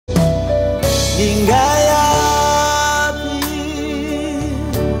Ngingayapi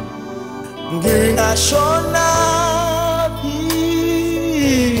ngingashonapi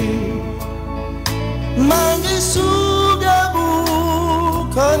mangisuka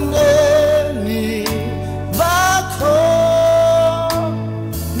bukhaneni bakho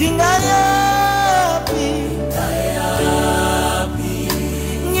ngingayapi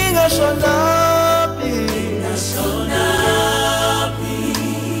ngingashonapi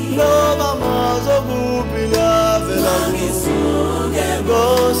noma mazokuphila vela ngisuke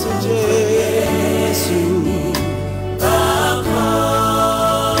Nkosi Jesu bakho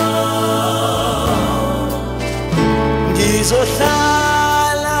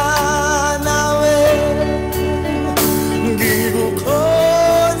ngizohlala nawe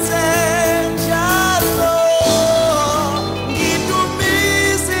ngikukhonze njalo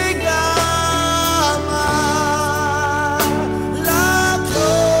ngidumise igama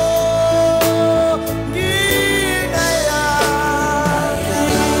lakho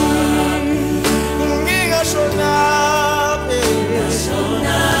ngingashonapi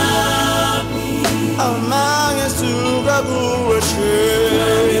amangisuka kuwe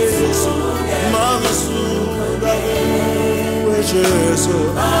Jesu mangisuka kuwe Jesu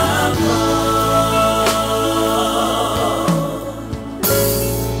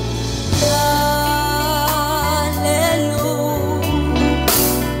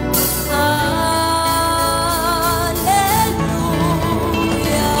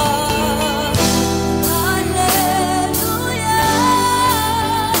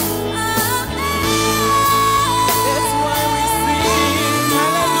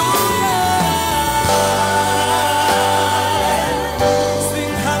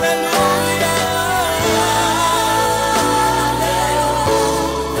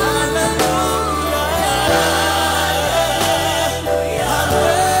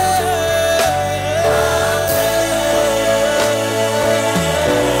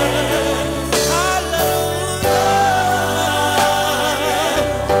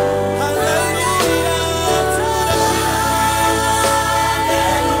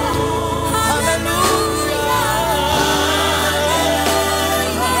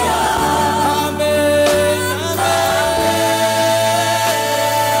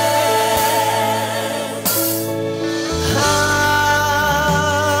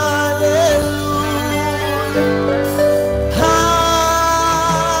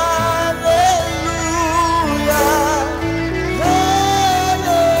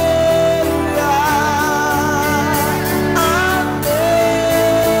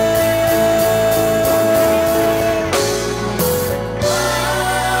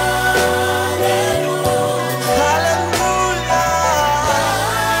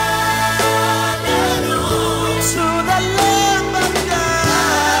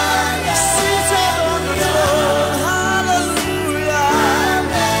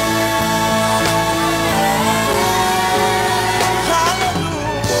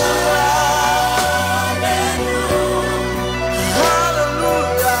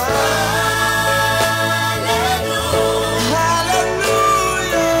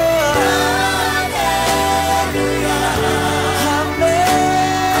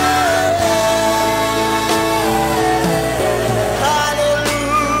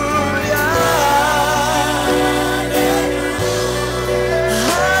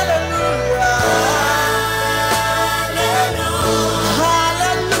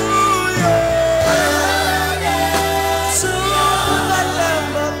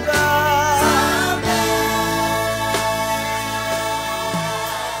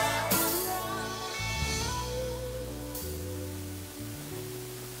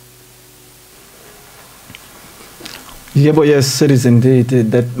Yeah, but yes, it is indeed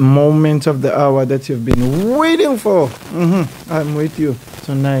that moment of the hour that you've been waiting for. I'm with you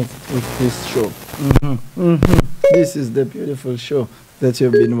tonight with this show. This is the beautiful show that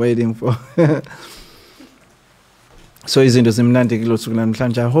you've been waiting for. So izinto zimnandi ke losuku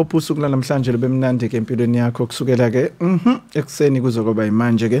namhlanje. I hope usuku namhlanje lube mnandi ke empilweni yakho kusukela ke ekseni kuzokuba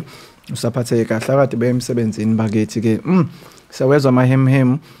imanje ke usaphatheke kahle kade bemsebenzini bakithi ke sawezwa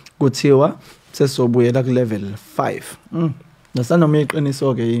amahemhem kuthiwa sesobuyela ku level 5. Nasanoma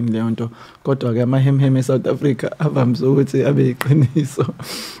iqiniso ke yini leyo nto kodwa ke amahemhem eSouth Africa avamza ukuthi abe iqiniso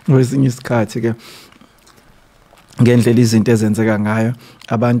kwesinye isikhathi ke ngendlela izinto ezenzeka ngayo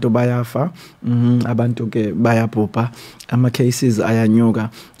abantu bayafa abantu ke bayabhubha ama cases ayanyuka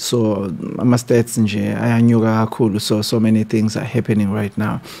so ama stats nje ayanyuka kakhulu so many things are happening right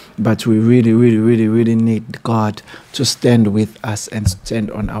now but we really need God to stand with us and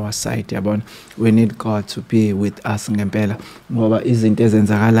stand on our side yabona we need God to be with us ngempela ngoba izinto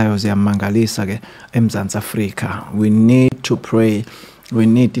ezenzakalayo ziyamangalisa ke eMzansi Afrika we need to pray we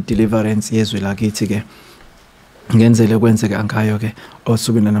need deliverance yezwe lakithi ke ngenzele kwenzeka ngayo ke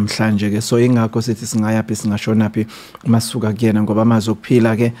osukwini namhlanje ke so ingakho sithi singayaphi singashona phi masuka kuyena ngoba amazi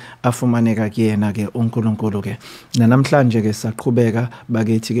okuphila ke afumaneka kuyena ke uNkulunkulu ke namhlanje ke saqhubeka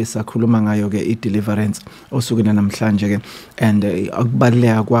bakithi ke sakhuluma ngayo ke i-deliverance osukwini namhlanje ke and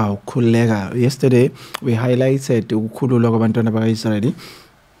akubaleka kwawo ukukhuleka yesterday we highlighted ukukhululwa kwabantwana bakaIsrael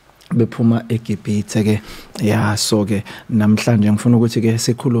bephuma eGibhithe ke ya so ke namhlanje ngifuna ukuthi ke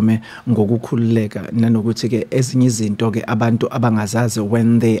sikhulume ngokukhululeka nanokuthi ke ezinye izinto ke abantu abangazazi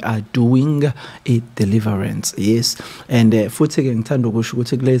when they are doing a deliverance yes and futhi ke ngithanda ukusho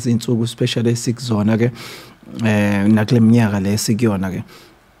ukuthi kulezi insuku especially sikuzona ke nakule minyaka lesikuyona ke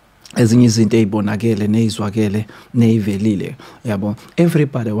ezinye izinto ezibonakele nezizwakele nezivelile yabo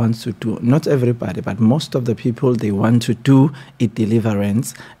everybody wants to do not everybody but most of the people they want to do a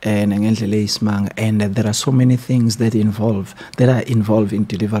deliverance and ngendlela eyisimanga and there are so many things that are involved in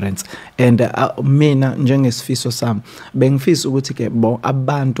deliverance and mina njengesifiso sami bengifisa ukuthi ke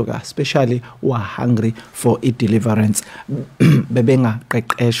abantu ka especially who are hungry for a deliverance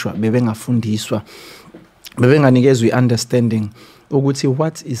bebengaqeqeshwa bebengafundiswa bebenganikezwe understanding ukuthi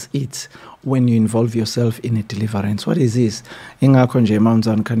what is it when you involve yourself in a deliverance what is this ingakho nje Mount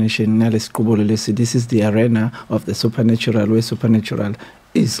Zion Carnation nalesiqhubolo lesi this is the arena of the supernatural where supernatural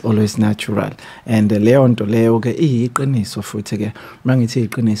is always natural and leyo nto leyo ke iyiqiniso futhi ke mangithi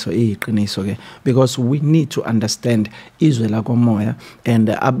iyiqiniso ke because we need to understand izwe la komoya and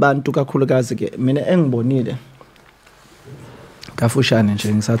abantu kakhulukazi ke mina engibonile kafushane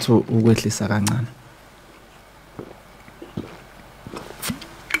nje ngisathi ukwehlisa kancane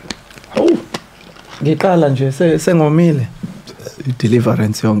ngiqala nje sengomile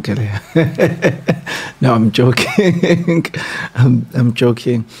deliverance yonke le no I'm joking I'm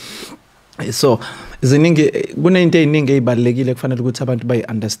joking so ziningi kunento eziningi ezibalekile kufanele ukuthi abantu bayi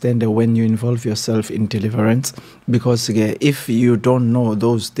understand when you involve yourself in deliverance because if you don't know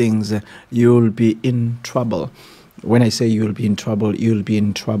those things you'll be in trouble when I say you'll be in trouble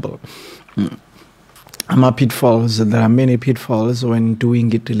pitfalls there are many pitfalls when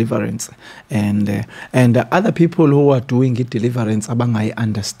doing it deliverance and other people who are doing it deliverance abangayi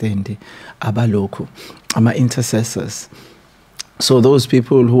understand abalokhu ama intercessors so those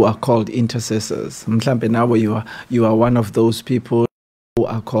people who are called intercessors mhlambe nawe you are one of those people who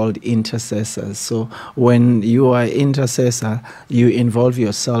are called intercessors so when you are intercessor you involve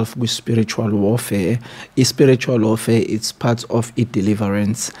yourself with spiritual warfare spiritual warfare it's part of it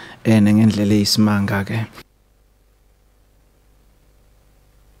deliverance and ngendlela eyisimanga ke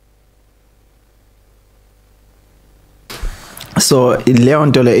so leyo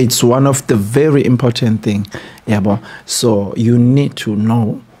nto le it's one of the very important thing yabo so you need to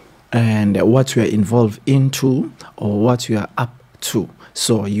know and what you are involved into or what you are up to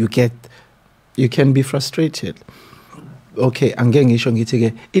so you can be frustrated okay angeke ngisho ngithi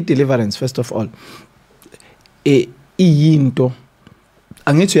ke i-deliverance first of all iyinto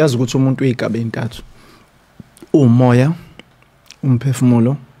angithi uyazi ukuthi umuntu uyigaba entathu umoya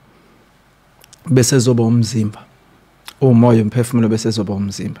umphefumulo bese zoba umzimba umoya umphefumulo bese zoba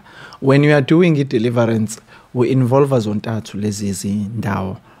umzimba when you are doing i-deliverance we involve zontathu lezi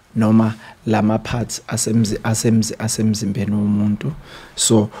zindawo noma lama parts asemzimbeni womuntu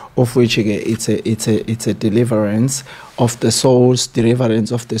so of which it's a deliverance of the souls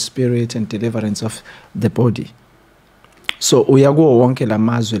deliverance of the spirit and deliverance of the body so uyakuwo wonke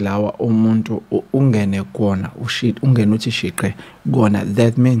lamazwe lawa umuntu ungene kona ungene uthi shiqe kona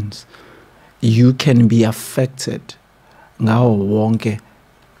that means you can be affected ngawo wonke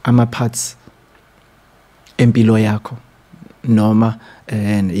ama parts empilo yakho noma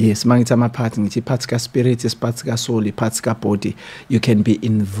and yes mangithi ama parts ngithi parts ka spirit parts ka soul parts ka body you can be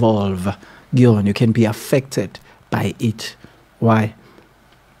involved you can be affected by it why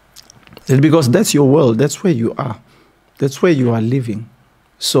because that's your world that's where you are living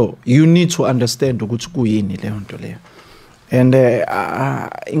so you need to understand ukuthi kuyini leyo nto leyo and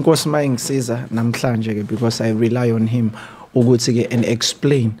inkosi mayingisiza namhlanje ke because I rely on him ukuthi ke and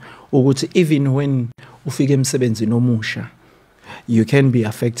explain ukuthi even when ufika emsebenzini omusha you can be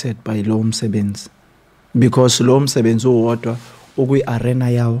affected by lo msebenzi because lo msebenzi uwodwa ukwi arena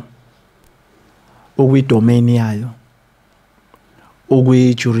yawo ukwi domain yayo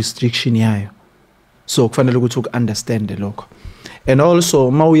ukwi jurisdiction yayo. So kufanele ukuthi uku-understand lokho. And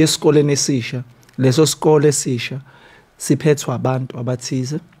also mawuye esikoleni esisha, leso sikole esisha siphethwa abantu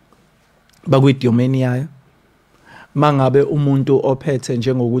abathize bakwi-domain yayo. Mangabe umuntu ophethe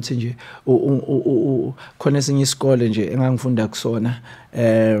njengokuthi nje khona esinye isikole nje engangifunda kusona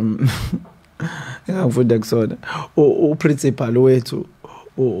uprincipal wethu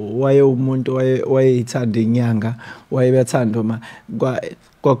waye umuntu wayeyithanda inyanga, wayebethanda uma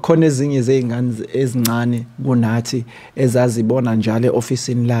kwakhona ezinye zeingane ezincane kunathi ezazibona njalo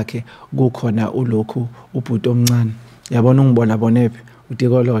eofisini lakhe kukhona ulokhu ubhuti omncane. Yabona ungibona bonephi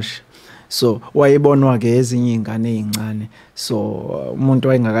uDikoloshe. So wayebonwa ke ezinye izingane ezincane. So umuntu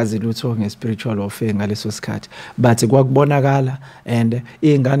wayengakazi lutho ngespiritual warfare ngaleso sikhathi, but kwakubonakala and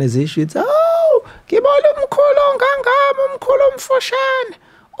izingane zisho ithi ngibona umkhulu ongangami, umkhulu omfoshane,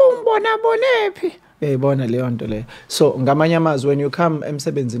 ungibona bonephi. Uyayibona leyo nto leyo. So ngamanye amazwi when you come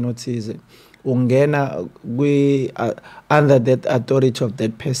emsebenzini othize ungena under that authority of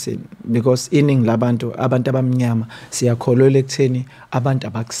that person, because iningi labantu abamnyama siyakholelwa ekutheni abantu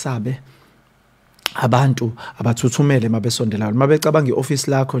abakusabe, abantu abathuthumele mabesondelayo, mabecabanga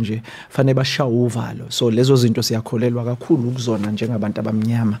ioffice lakho nje fanele bashawe uvalo. So lezo zinto siyakholelwa kakhulu ukuzona njengabantu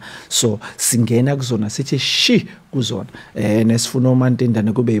abamnyama. So singena kuzona sithi shi kuzona nesifuna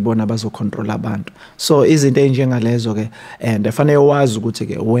umantindane kube yibona bazocontrol abantu. So izinto enjengalezo ke and fanele wazi ukuthi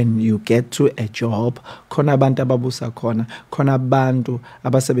ke when you get to a job khona abantu ababusa khona abantu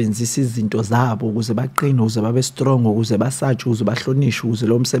abasebenzisa izinto zabo ukuze baqine, ukuze babe strong, ukuze basatshe, ukuze bahlonishwe, ukuze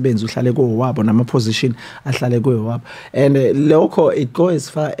lo msebenzi uhlale kuwabo nama position ahlale kuwabo. And lokho it goes as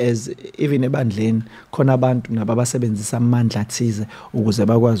far as even ebandleni khona abantu nababasebenzisa amandla athize ukuze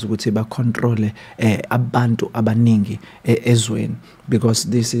bakwazi ukuthi bacontrol abantu abaningi ezweni, because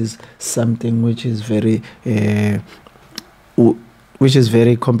this is something which is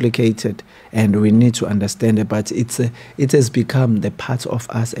very complicated and we need to understand it, but it has become the part of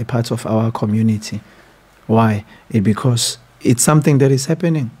us, a part of our community. Why? Because it's something that is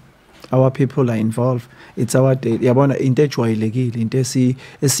happening. Our people are involved. It's our day. Yabona into ejwayelekile, into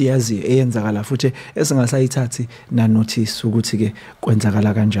esiyazi eyenzakala futhi esingasayithathi na notice ukuthi ke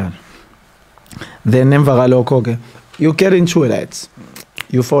kwenzakala kanjani. Then emva kalokho ke you get into that,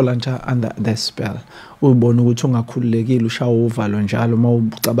 you fall under the spell. Ubona ukuthi ungakhululekile, ushawa uvalo njalo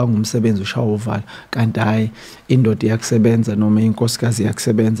mawucabanga umsebenzi ushawa uvalo, kanti hayi indoda iyakusebenza noma inkosikazi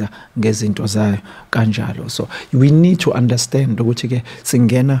iyakusebenza ngezinto zayo kanjalo. So we need to understand ukuthi ke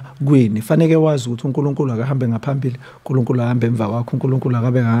singena kwini. Fanele wazi ukuthi uNkulunkulu akahambe ngaphambili, uNkulunkulu ahambe emva kwakho, uNkulunkulu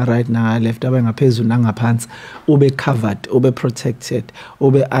akabe nga right na left, abe ngaphezulu nangaphansi, ube covered, ube protected,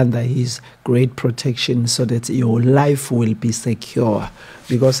 ube under his great protection so that your life will be secure,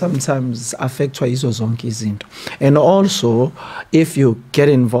 because sometimes affectwa izo zonke izinto. And also if you get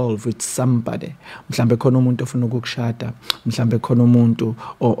involved with somebody, mhlambe khona umuntu ofuna ukukushada, mhlambe khona umuntu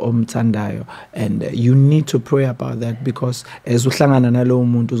omthandayo, and you need to pray about that, because as uhlangana nalowo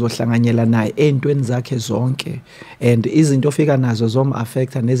muntu uzohlanganyela naye entweni zakhe zonke, and izinto ofika nazo zoma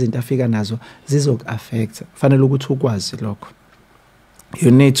affecta nezinto afika nazo zizok affecta. Fanele ukuthi ukwazi lokho. You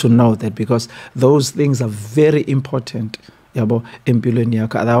need to know that, because those things are very important yabo empilweni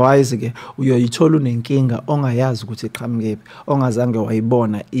yakho. Otherwise ke uyoyithola unenkinga ongayazi ukuthi iqhamukephi, ongazange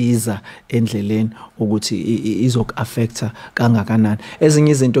wayibona iza endleleni ukuthi izokuaffecta kangakanani.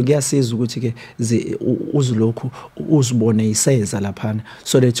 Ezinye izinto kuyasiza ukuthi ke uzilokhu uzibone iseza laphana,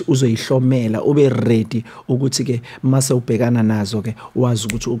 so that uzoyihlomela, ube ready ukuthi ke mase ubhekana nazo ke wazi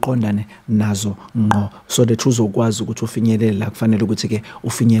ukuthi uqondane nazo ngqo, so that uzokwazi ukuthi ufinyelele la kufanele ukuthi ke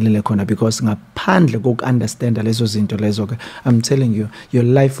ufinyelele khona. Because ngaphandle koku-understand lezo zinto lezo ke, I'm telling you, your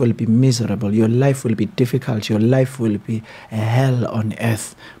life will be miserable, your life will be difficult, your life will be a hell on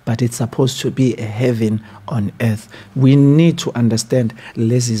earth, but it's supposed to be a heaven on earth. We need to understand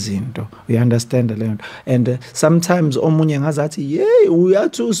lezi zinto. We understand the land. And sometimes omunye ngazathi, yay, we are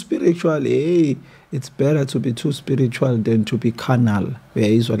too spiritual. Hey, it's better to be too spiritual than to be carnal.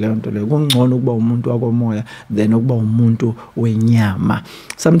 Uyayizwa leyo nto leyo. Kungcono ukuba umuntu wakomoya than ukuba umuntu wenyama.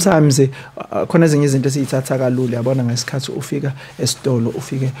 Sometimes khona ezinye izinto esiyithatha kalula, yabona ngesikhathi ufika esitolo,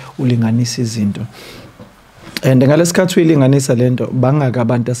 ufike ulinganisa izinto. And ngalesikhathi uyilinganisa lento bangaka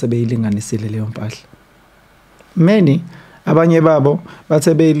abantu asebeyilinganisile leyo mpahla. Many abanye babo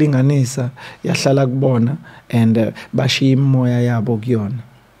bathe beyilinganisa yahlala kubona and bashiya imoya yabo kuyona.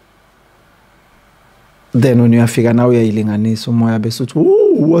 Then when uyafika nawe uyayilinganisa umoya bese uthi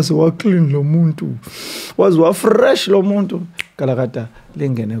waze wa clean lo muntu, waze wa fresh lo muntu, kalakata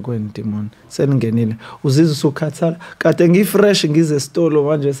lingene kwendimoni selingenile, uzizwa usukhathala, kade ngifresh ngize esitolo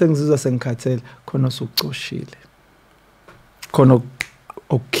manje sengizizwa sengikhathele, khona usucoshile, khona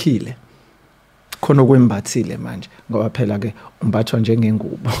okukhile khona okwembathile manje ngoba phela ke umbathwa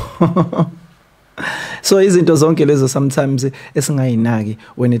njengengubo. So izinto zonke lezo sometimes esingayinaki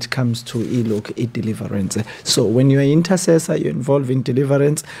when it comes to deliverance. So when you're an intercessor, you're involved in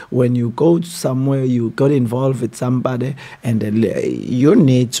deliverance. When you go to somewhere, you got involved with somebody and you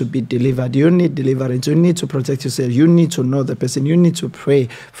need to be delivered. You need deliverance. You need to protect yourself. You need to know the person. You need to pray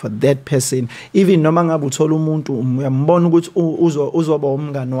for that person. Even noma ngabe uthola umuntu uyambona ukuthi uzoba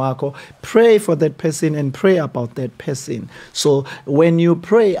umngani wakho, pray for that person and pray about that person. So when you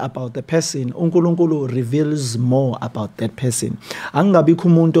pray about the person, uNkulunkulu reveals more about that person. Angabikho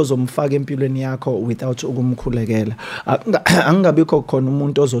umuntu ozomfaka empilweni yakho without ukumkhulekela. Angabikho khona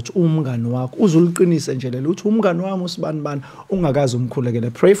umuntu ozothi umngani wakho uzuliqinise nje lelo uthi umngani wami usibani ungakazi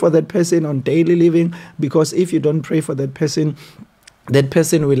umkhulekela. Pray for that person on daily living, because if you don't pray for that person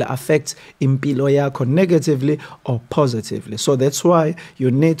will affect impilo yakho negatively or positively. So that's why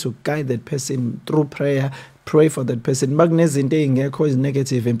you need to guide that person through prayer. Pray for that person. Magnezinto ezingekho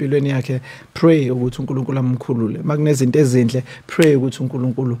ezinegative empilweni yakhe, pray ukuthi uNkulunkulu amkhulule. Magnezinto ezinhle, pray ukuthi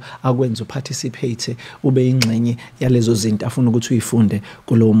uNkulunkulu akwenze uparticipate, ube ingxenye yalezo zinto afuna ukuthi uyifunde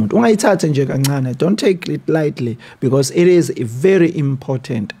kulowo muntu. Ungayithathe nje kancane. Don't take it lightly, because it is very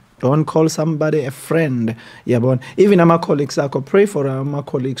important. Don't call somebody a friend. Yabona. Even ama colleagues akho, pray for ama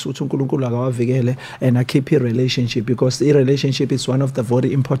colleagues uthi uNkulunkulu akawavikele and keep a relationship, because a relationship is one of the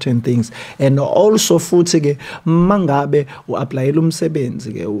very important things. And also futhi ke mangabe uapplyela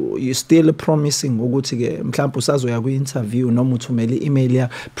umsebenzi ke, you still promising ukuthi ke mhlawumbe usazoya ku interview noma uthumela i-email ya,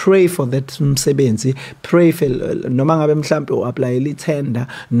 pray for that umsebenzi. Pray for noma ngabe mhlawumbe uapplyela i-tender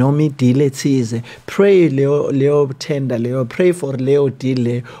noma i-deal ethize, pray leo tender leo, pray for leo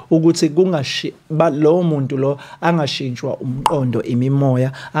deal ukuthi lo muntu lo angashintshwa umqondo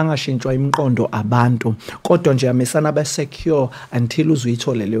imimoya, angashintshwa imqondo abantu, kodwa nje amesana ba secure until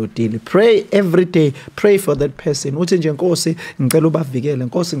uzuyithole leyo deal. Pray every day, pray for that person. Uthi nje Nkosi ngicela ubavikele,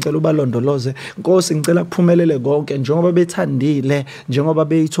 Nkosi ngicela ubalondoloze, Nkosi ngicela kuphumelele konke njengoba bethandile, njengoba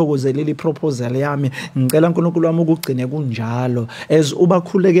beyithokozelile iproposal yami, ngicela uNkulunkulu wami ukugcine kunjalo. As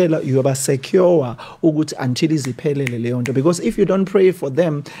ubakhulekela, you are secure ukuthi until iziphelele leyo nto, because if you don't pray for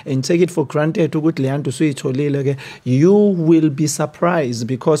them and take it for granted ukuthi le nto usuyitholile ke, you will be surprised,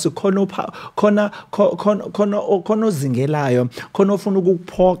 because khona ozingelayo, khona ofuna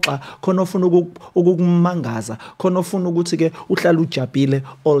ukukuphoxa, khona ofuna ukukumangaza, khona ofuna ukuthi ke uhlala ujabile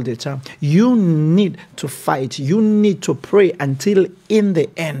all the time. You need to fight. You need to pray until in the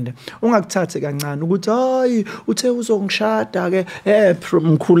end. Ungakuthathe kancane ukuthi hayi uthe uzongishada ke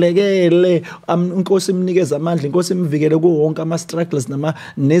mkhulekele, Inkosi imnikeza amandla, Inkosi imvikele ku wonke ama struggles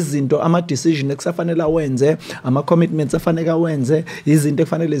nezinto ama decision ekusafanele awenze, ama commitments afanele awenze, izinto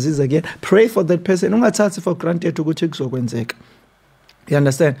ekufanele zize ke. Pray for that person. Ungathathi for granted ukuthi kuzokwenzeka. You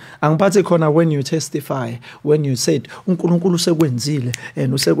understand? Angiphathi khona when you testify, when you said uNkulunkulu usekwenzile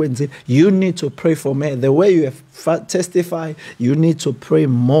and usekwenzile, you need to pray for me. The way you have testify, you need to pray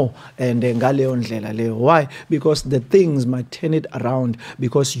more and ngaleyo ndlela leyo. Why? Because the things might turn it around,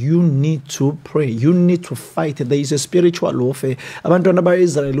 because you need to pray. You need to fight. There is a spiritual warfare. Abantwana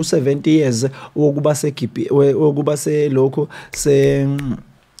ba-Israel u-70 years wokuba se lokho se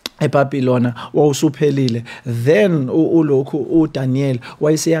eBabylon wawusuphelile. Then ulokhu uDaniel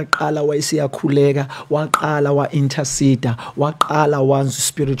wayesiyakhuleka, waqala wa-intercede, waqala wa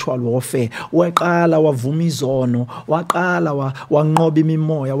spiritual warfare, waqala wavuma izono, waqala wanqoba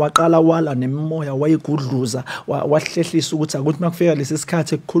imimoya, waqala wala nemimoya, wayigudluza, wahlehlisa ukuthi akuthi makufika lesi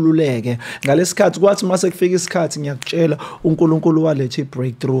sikhathi ekukhululeke. Ngalesikhathi kwathi mase kufika isikhathi, ngiyakutshela uNkulunkulu walethe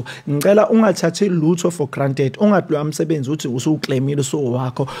breakthrough. Ngicela ungathathi lutho for granted, ungadlwa umsebenzi uthi usuclaimile so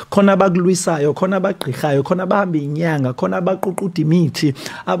wakho. Khona abakulwisayo, khona abagqirhayo, khona abahamba inyanga, khona abaququda imithi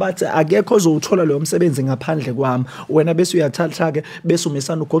abathi akekho ozowuthola lo msebenzi ngaphandle kwami. Wena bese uyathatha ke bese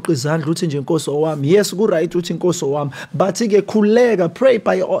umesana ugoqa izandla uthi nje Nkosi wami, yes ku right uthi Nkosi wami, but ke khuleka,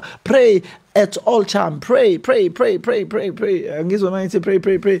 pray at all time. Pray. Ngizwa manje pray.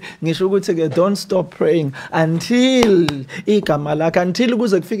 Ngisho ukuthi ke don't stop praying until igama lakho, until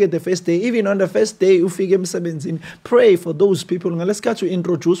kuze kufike the first day. Even on the first day ufike emsebenzini, pray for those people. Ngalesikhathi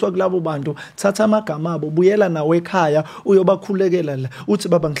uintroduce kulabo bantu, thatha amagama abo, buyela nawe ekhaya uyobakhulekela la. Uthi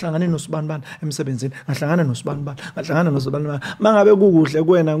baba ngihlangane nosibani emsebenzini, ngahlangana nosibani. Mangabe kukuhle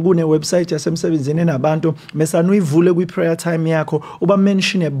kuwena kune website yasemsebenzini enabantu, mesana uyivule kwi prayer time yakho, uba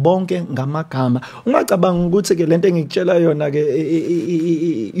mention bonke ngama ngamagama ungacabanga ukuthi ke lento engikutshela yona ke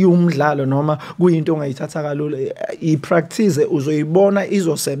iumdlalo noma kuyinto ongayithatha kalula ipractice uzoyibona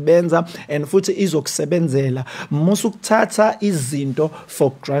izosebenza and futhi izokusebenzela musu ukuthatha izinto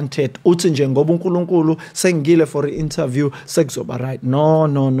for granted uthi nje ngoba uNkulunkulu sengile for interview sekuzoba right no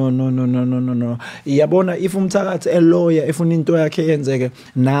iyabona if umthakathi elawyer efuna into yakhe yenzeke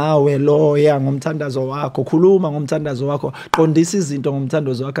nawe lawyer ngomthandazo wakho khuluma ngomthandazo wakho qondisa izinto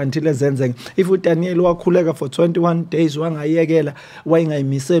ngomthandazo wakho until ezenzeke if uDaniel wakhuleka for 21 days wangayekela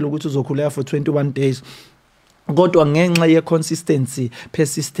wayengayimisela ukuthi uzokhuleka for 21 days kodwa ngenxa ye consistency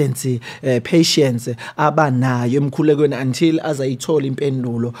persistency patience abanayo emkhulekweni until azayithola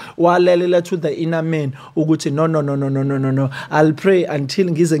impendulo walalela to the inner man ukuthi no I'll pray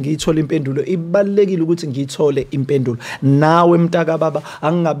until ngize ngiyithola impendulo ibalekile ukuthi ngiyithole impendulo nawe mntaka baba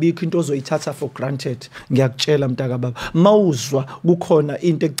angingabikho into ozoyithatha for granted ngiyakutshela mntaka baba mawuzwa kukhona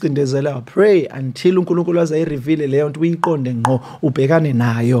into ekucindezela pray until uNkulunkulu azayireveal leyo nto uyiqonde ngqo ubhekane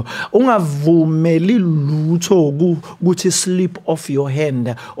nayo ungavumeli lutho ukuthi slip off your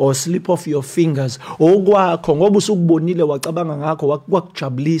hand or slip off your fingers okwakho ngoba usukubonile wacabanga ngakho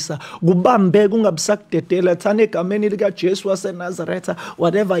wakujabulisa kubambe kungabisakudedela thana egameni lika Jesu waseNazaretha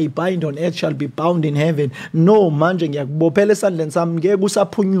whatever he bind on earth shall be bound in heaven no manje ngiyakubophela esandleni sami ngeke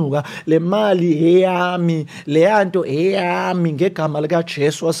usaphunyuka le mali eyami le yanto eyami ngegama lika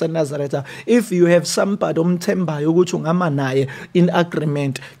Jesu waseNazaretha if you have somebody omthembayo ukuthi ungama naye in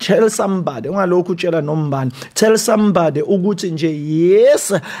agreement tell somebody ungalokhu utshela nombani tell somebody ukuthi nje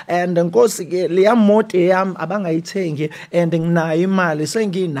yes and Nkosi ke leya moto yami abangayithengi and nginayo imali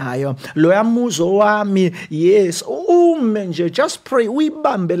senginayo lo yamuzo wami yes ume nje just pray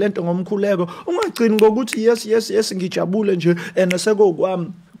uyibambe lento ngomkhuleko ungagcini ngokuthi yes ngijabule nje and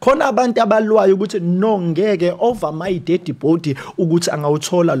sekokwami khona abantu abalwayo ukuthi no ngeke over my dead body ukuthi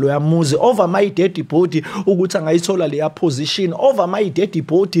angawuthola lo yamuzi over my dead body ukuthi angayithola leya position over my dead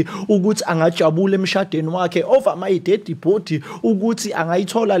body ukuthi angajabula emshadweni wakhe over my dead body ukuthi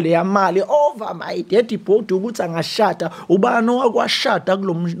angayithola leya mali over my dead body ukuthi angashada ubani wakwashada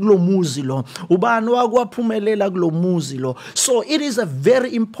kulomuzi lo ubani wakwaphumelela kulomuzi lo so it is a very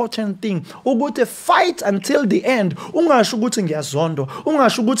important thing ukuthi fight until the end ungasho ukuthi ngiyazonda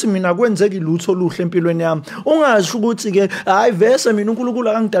ungasho ukuthi mina kwenzeki lutho luhle empilweni yami ungasho ukuthi ke hayi vese mina uNkulunkulu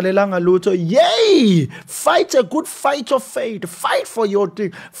akangidalelanga lutho yay fight a good fight of faith fight for your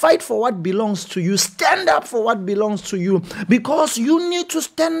thing fight for what belongs to you stand up for what belongs to you because you need to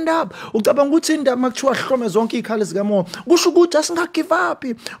stand up ucabanga ukuthi indaba makuthiwa hlome zonke ikhali zikamoya kusho ukuthi asinga give up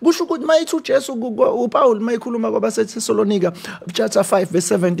kusho ukuthi mayithi uJesu uPaul mayikhuluma kwabaseThessalonika chapter 5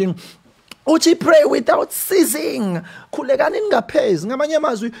 verse 17 uthi pray without ceasing khulekani ningaphezi ngamanye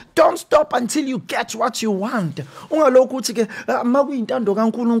amazwi don't stop until you get what you want ungalokhu uthi ke makuyintando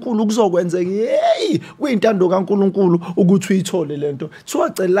kaNkulunkulu kuzokwenzeka hey kuyintando kaNkulunkulu ukuthi uyithole lento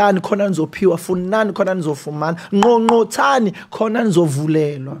thiwacelani khona nizophiwa funani khona nizofumana nqonqothani khona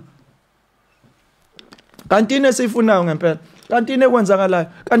nizovulelwa kanti nesifunayo ngempela kanti nekwenzakalayo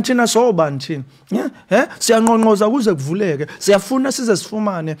kanti thina sobani thina siyanqonqoza kuze kuvuleke siyafuna size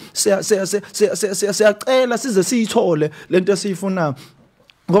sifumane siyacela size siyithole lento esiyifunayo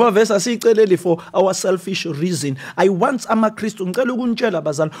ngoba vese asiceleli for our selfish reason I want amaKristu ngicela ukuntshela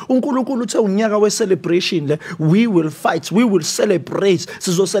bazali uNkulunkulu uthe unyaka we celebration le we will fight we will celebrate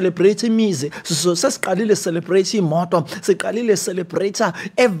sizo celebrate imizi sesiqalile celebrate imoto siqalile celebrate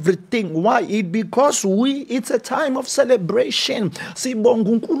everything why because it's a time of celebration sibonga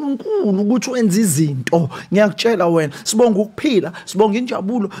uNkulunkulu ukuthi wenza izinto ngiyakutshela wena sibonga ukuphila sibonga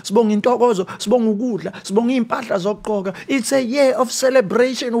injabulo sibonga intokozo sibonga ukudla sibonga impahla zokugqoka it's a year of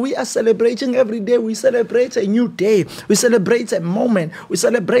celebration we are celebrating every day we celebrate a new day we celebrate a moment we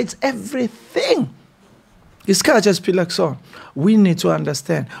celebrate everything isikhathi esiphila kusona we need to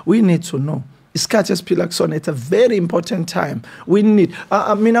understand we need to know isikhathi esiphila kusona it's a very important time we need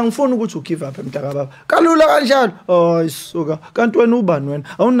mina ngifuna ukuthi ugive up emntaka baba kalula kanjalo oh isuka kanti wena ubani wena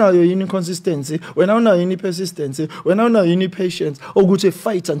awunayo yini consistency wena awunayo yini persistency wena awunayo yini patience ukuthi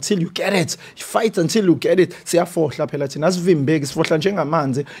fight until you get it fight until you get it siyafohla phela thina asivimbeki sifohla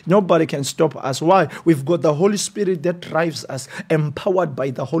njengamanzi nobody can stop us why we've got the Holy Spirit that drives us empowered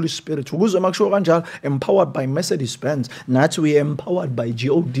by the Holy Spirit ukuzwe makusho kanjalo empowered by Mercedes-Benz nathi we empowered by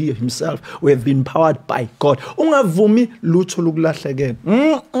God himself we have been empowered by God ungavumi lutho lokulahlekela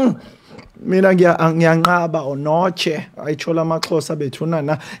mina ngiyanqaba onoche ayithola amaXhosa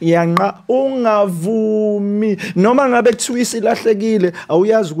bethunana ungavumi noma ngabe kuthiwa isilahlekile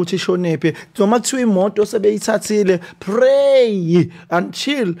awuyazi ukuthi ishonephi noma kuthiwa imoto sebeyithathile pray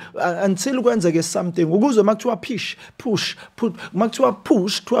until kwenzeke something ukuze makuthiwa push makuthiwa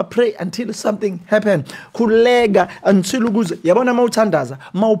push to pray until something happen khuleka until ukuze yabona mawuthandaza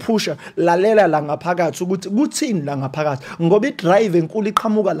mawuphusha lalela la ngaphakathi ukuthi kuthini la ngaphakathi ngoba idrive enkulu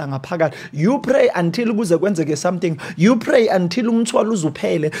iqhamuka la ngaphakathi. You pray until kuze kwenzeke something. You pray until umthwalo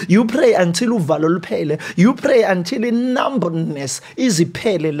uzuphele. You pray until uvalo luphele. You pray until numberness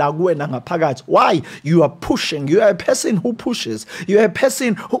iziphele la kuwena ngaphakathi. Why? You are pushing. You are a person who pushes. You are a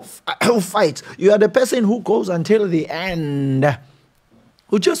person who fights. You are the person who goes until the end.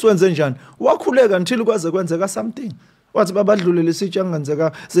 Just wenze njani? Wakhuleka until kwaze kwenzeka something. Wathi babadlulele isitsha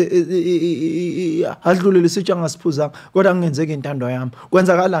ngenzeka adlulele isitsha ngasiphuza kodwa ngenzeka intando yami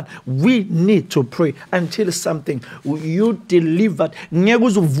kwenzakalani. We need to pray until something you delivered. Ngeke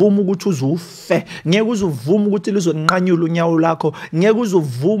uzuvuma ukuthi uzufe, ngeke uzuvuma ukuthi lizonqanyula unyawo lakho, ngeke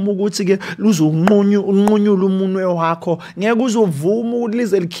uzuvuma ukuthi ke unqunyula umunwe wakho, ngeke uzuvuma ukuthi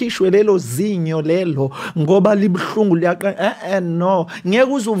lize likhishwe lelo zinyo lelo ngoba libhlungu liyaqa no,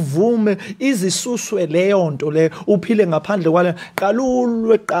 ngeke uzuvume izisuswe leyo nto le uphile ngaphandle kwale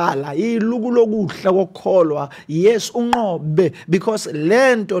qalulwe qala iluku lokudla kokholwa. Yes unqobe because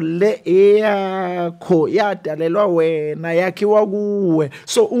lento le yakho yadalelwa wena yakhiwa kuwe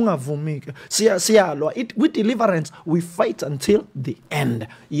so ungavumike siyalwa with deliverance we fight until the end.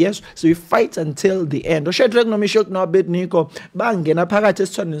 Yes, so we fight until the end. Oshedrek nomishok noAbednego bangena phakathi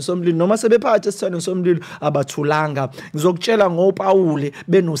esithandweni somlilo noma sebephakathi esithandweni somlilo abathulanga. Ngizokutshela ngoPawuli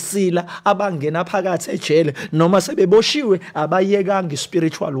benosila abangena phakathi ejele noma sebeboshiwe abayekanga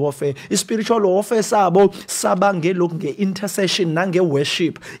spiritual warfare. Spiritual warfare sabo sabange lokhu nge-intercession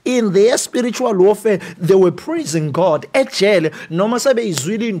nange-worship. In their spiritual warfare they were praising God ejele noma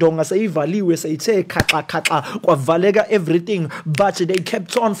sebeyizwile indonga seyivaliwe seyithe khaxa kwavaleka everything but they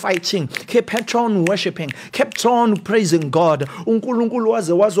kept on fighting, kept on worshiping, kept on praising God. uNkulunkulu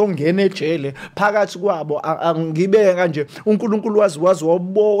waze wazongena ejele phakathi kwabo angibeka nje uNkulunkulu waze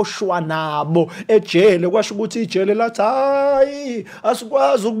waboshwa nabo ejele kwasho ukuthi ijele lathi hayi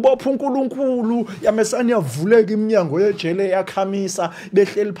asikwazi ukubopha uNkulunkulu yamesani yavuleka iminyango yejele yakhamisa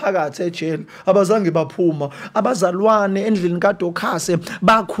behleli phakathi ejele abazange baphuma. Abazalwane endlini kaDokhase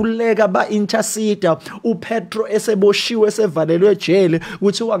bakhuleka ba-intercede. uPetro eseboshiwe esevalelwe ejele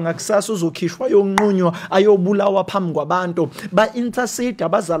kuthiwa ngakusasa uzokhishwa yonqunywa ayobulawa phambi kwabantu. Ba-intercede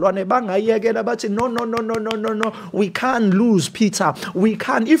abazalwane bangayekela bathi no, we can't lose Peter. We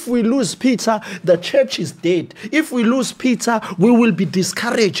can't. If we lose Peter the church is dead. If we lose Peter we will be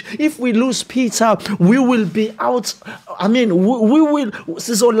discouraged. If we lose Peter we will be out. I mean we will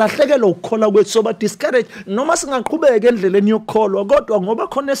sizolahlekela ukukholwa kwethu soba discouraged noma singaqhubeka endleleni yokukholwa kodwa ngoba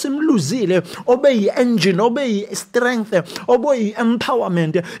khona simluzile obeyi-engine obeyi-strength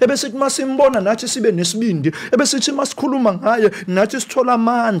obeyi-empowerment ebesithi masimbona nathi sibe nesibindi ebesithi masikhuluma ngaye nathi sithola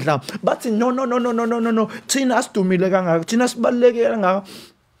amandla. Bathi no thina asidumile kangaka, thina sibaluleke kangaka,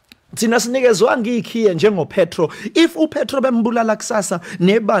 thina sinikezwa ngikhiye njengoPetro. If uPetro bembulala kusasa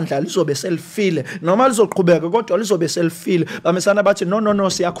nebandla lizobe selifile noma lizoqhubeka kodwa lizobe selifile. Bamesana bathi no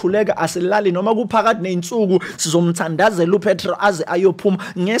siyakhuleka asilali noma kuphakathi neinsuku sizomthandazela uPetro aze ayophuma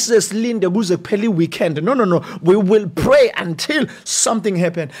ngese silinde kuze kuphela iweekend. No we will pray until something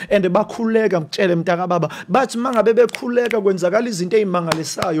happen. And bakhuleka ngitshele mntaka baba bathi mangabe bekhuleka kwenzakala izinto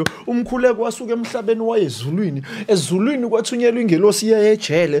ezimangalisayo. Umkhuleko wasuka emhlabeni wayezulwini, ezulwini kwathunyelwa ingelosi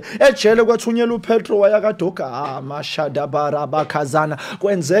yejele ejele kwathunyelwa uPetro wayakadoga mashadabara bakhazana.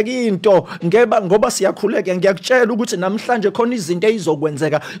 Kwenzeka into ngoba siyakhuleka ngiyakutshela ukuthi namhlanje khona izinto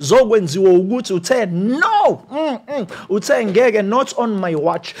ezizokwenzeka zokwenziwa ukuthi uthe no uthe ngeke, not on my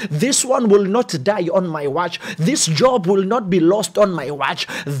watch. This one will not die on my watch. This job will not be lost on my watch.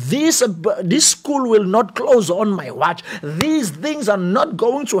 This school will not close on my watch. These things are not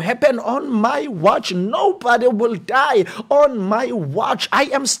going to happen on my watch. Nobody will die on my watch. I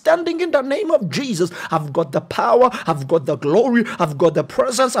am standing in the name of Jesus. I've got the power, I've got the glory, I've got the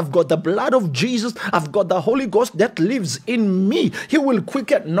presence, I've got the blood of Jesus, I've got the Holy Ghost that lives in me. He will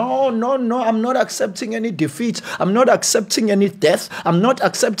quicken. No, I'm not accepting any defeat. I'm not accepting any death. I'm not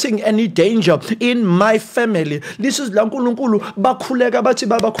accepting any danger in my family. This is lankulunkulu bakhuleka bathi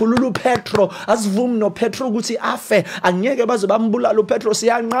babakhulula uPetro asivumi noPetro ukuthi afe angeke baze bambulala uPetro.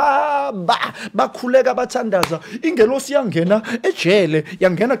 Siyanqaba bakhuleka bathandaza ingelosi yangena ejele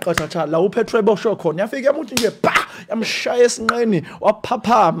yangena qathatha la uPetro eboshwe khona yafika yamuthi nje ba yamshaya esinqeni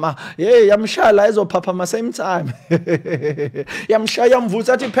waphaphama yamshaya la ezophaphama same time yamshaya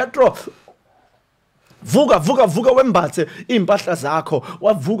mvutha athi Petro vuka wembathe impahla zakho.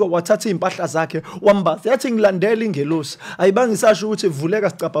 Wavuka wathatha impahla zakhe wambatha. Yathi ngilandela ingelosi. Ayibangisasho ukuthi vuleka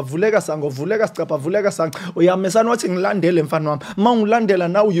sicapha, vuleka sango, vuleka sicapha, vuleka sango. Uyamesana wathi ngilandele mfana wami. Mawungilandela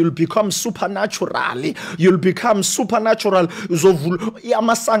now you'll become supernaturally. You'll become supernatural. Uzovula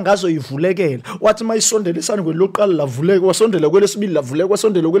amasango azoyivulekela. Wathi mayisondela isana kweloqala lavuleka, wasondela kwelesibili lavuleka,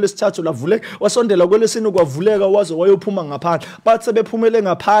 wasondela kwelesithathu lavuleka, wasondela kwelesine kwavuleka waze wayophuma ngaphandle. Bathi sebephumele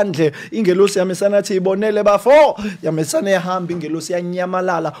ngaphandle ingelosi yamesana athi ibonele bafo. Yamesana ehamba ingelosi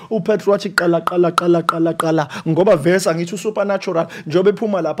yanyamalala. uPetro wathi qala ngoba verse ngithi supernatural njobe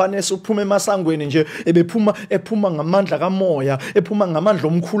ephuma lapha nesuphuma emasangweni nje ephuma ngamandla kamoya, ephuma ngamandla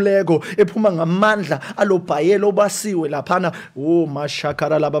omkhuleko, ephuma ngamandla alobhayelo obasiwe laphana.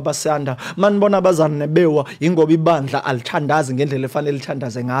 Mashakara laba basanda manibona abazana nebewa ingoba ibandla alithandazi ngendlela efanele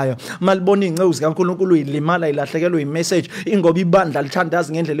lithandaze ngayo. Malibona ingcezu zikaNkulunkulu ilimala ilahlekelwe imessage ingoba ibandla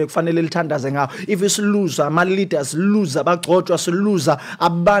alithandazi ngendlela ekufanele lithandaze ngayo. If isiluza ama leaders lose abagcotshwa siluza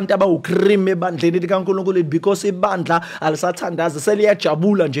abantu abawucream ebandleni likaNkulunkulu because ibandla alisathandazi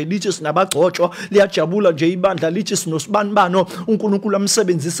seliyajabula nje lithi sinabagcotshwa, liyajabula nje ibandla lithi sinosibanibano uNkulunkulu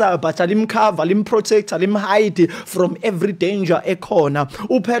amsebenzisayo but alimcover, limprotect, limhide from every danger ekhona.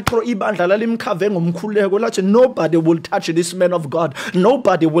 uPetro ibandla lalimkhave ngomkhuleko lathi nobody will touch this man of God,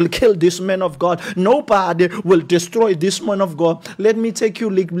 nobody will kill this man of God, nobody will destroy this man of God. Let me take you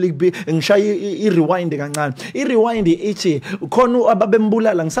ngishaya i-rewind kancane. I-rewind ithi khona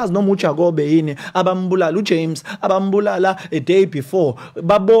ababembulala ngisazi noma uJakobe yini abambulala uJames abambulala a day before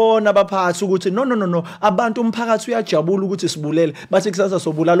babona baphathi ukuthi no abantu umphakathi uyajabula ukuthi sibulele bathi kusasa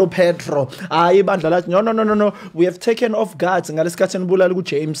sobulala uPetro. Hayi ibandla lathi no we have taken off guards ngalesikhathi nibulala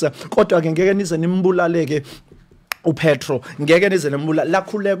uJames kodwa ke ngeke nize nimbulaleke uPetro ngeke nize nembula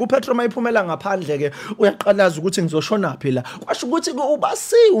lakhuleka. uPetro mayiphumela ngaphandle ke uyaqalaza ukuthi ngizoshona phi la. Kwasho ukuthi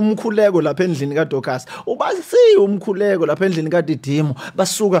ubasi umkhuleko lapha endlini kaDokas, ubasi umkhuleko lapha endlini kaDidimo.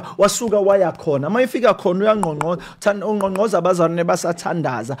 Wasuka waya khona. Mayifika khona uyangqongqoza ungqongqoza abazalwane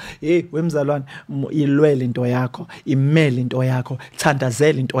basathandaza. Wemzalwane ilwele into yakho, imele into yakho,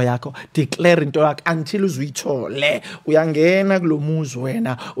 thandazela into yakho, declare into yakho until uzuyithole. Uyangena kulomuzi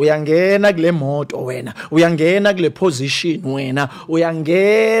wena, uyangena kule moto wena, uyangena kule position wena,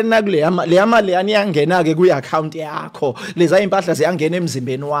 uyangena kule le yangena ke ku account yakho, leza impahla ziyangena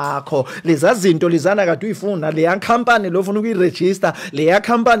emzimbeni wakho, leza zinto lizana kade uyifuna, le company lo ufuna ukuyiregister, le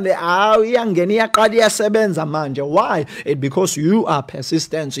company iyangena iyaqala iyasebenza manje. Why? Because you are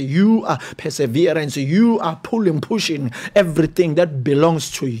persistent, you are perseverance, you are pushing everything that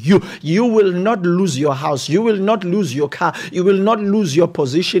belongs to you. You will not lose your house, you will not lose your car, you will not lose your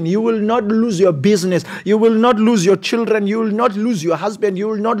position, you will not lose your business, you will not lose your children, you will not lose your husband, you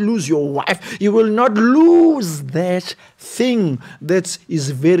will not lose your wife, you will not lose that thing that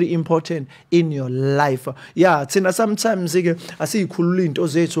is very important in your life. Yeah, thina sometimes ke asiyikhulula into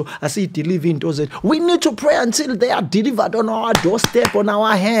zethu, asiyideliver into zethu. We need to pray until they are delivered on our doorstep, on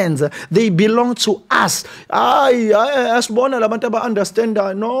our hands. They belong to us. Asibona labantu aba understand.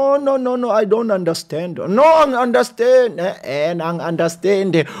 No, I don't understand. No, I understand.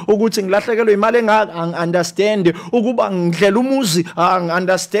 Understand ukuthi ngilahlekelwe imali engaka, understand ukuba ngidlela umuzi,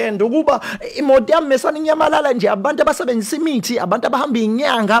 understand ukuba imoto yami mesana inyamalala nje, abantu abasebenzisa imithi, abantu abahamba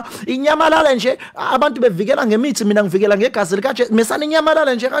inyanga inyamalala nje, abantu bevikela ngemithi, mina ngivikela ngegazi likaje mesana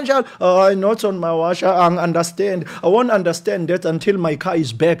inyamalala nje kanjalo. Not on my watch. I understand. I won't understand that until my car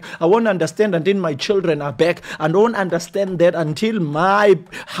is back. I won't understand until my children are back. I don't understand that until my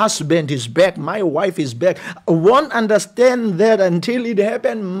husband is back, my wife is back. I won't understand that until it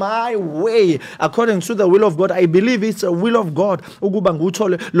happened my way, according to the will of God. I believe it's a will of God ukuba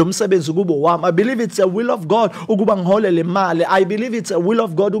nguthole lo msebenzi kubo wami. I believe it's a will of God ukuba ngihole le mali. I believe it's a will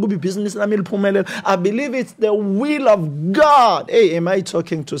of God ukuba business lami liphumelele. I believe it's the will of God. Hey, am I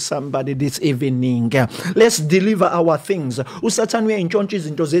talking to somebody this evening? Let's deliver our things. Usathana uyayintshontsha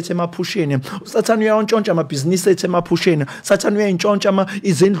izinto zethu emaphusheni. Usathana uyayintshontsha amabhizinisi ethu emaphusheni. Usathana uyayintshontsha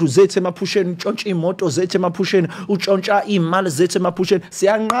izindlu zethu emaphusheni, untshontsha imoto zethu emaphusheni, untshontsha imali zethu emaphusheni.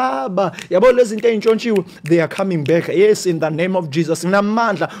 Siyanqaba. Yabo lezi zinto eyintshontshiwe, they are coming back. Yes, in the name of Jesus.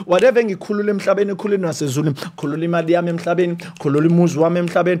 Nginamandla whatever ngikhulula emhlabeni, khulula nasezulwini, khulula imali yami emhlabeni, khulula umuzi wami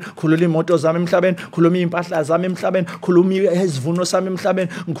emhlabeni, khulula imoto zami emhlabeni, khulula impahla zami emhlabeni, khulula izivuno sami emhlabeni,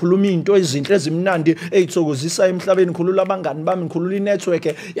 ngikhuluma izinto ezinhle ezimnandi ezithokozisa emhlabeni, ngikhulula abangani bami, ngikhulula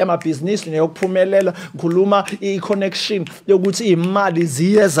inetwork yamabhizinisi neyokuphumelela, ngikhuluma i-connection yokuthi imali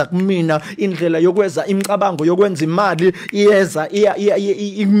ziyeza kumina, indlela yokwenza imicabango yokwenza imali iyeza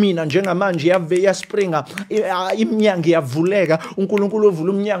kumina njengamanje yaspringa iminyango iyavuleka, uNkulunkulu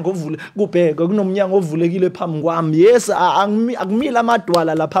ovula umnyango ovule kubheka kunomnyango ovulekile phambi kwami. Yes, akumila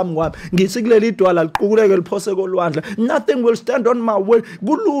amadwala la phambi kwami. Ngithi kuleli dwala liqukuleke liphose kolwandle. Nothing will stand on my way.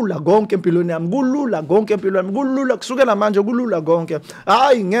 Kulula konke empilweni yami, kulula konke empilweni yami, kulula kusukela manje, kulula konke.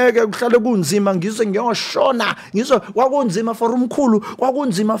 Hayi ngeke kuhlale kunzima, ngizwe ngiyoshona, ngizwe kwakunzima for umkhulu,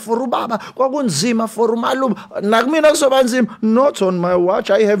 kwakunzima for ubaba, kwakunzima for umalume. Nakumina kuzoba nzima. Not on my watch.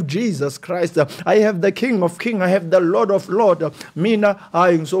 I have Jesus Christ. I have the King of Kings. I have the Lord of Lords. Mina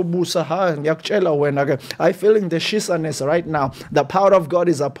hayi ngizobusa, ha ngiyakutshela wena ke. I feeling the shisaness right now. The power of God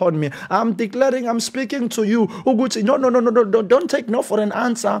is upon me. I'm declaring, I'm speaking to you. Uguti, no, don't take no for an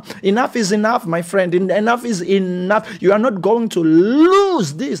answer. Enough is enough, my friend. Enough is enough. You are not going to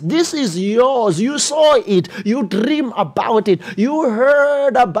lose this. This is yours. You saw it. You dream about it. You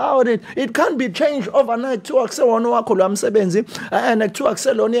heard about it. It can't be changed overnight. To accept one wakho lamsebenzi and to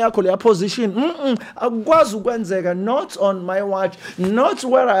accept one yakho le position. Akwazi ukwenzeka. Not on my watch. Not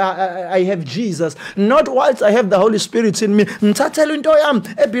where I have Jesus. Not whilst I have the Holy Spirit in me. Mthathela into yami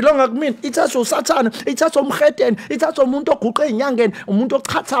ebelonga kumina. Ithatha uSathana, ithatha umkhedeni, ithatha umuntu oguqe inyangeni, umuntu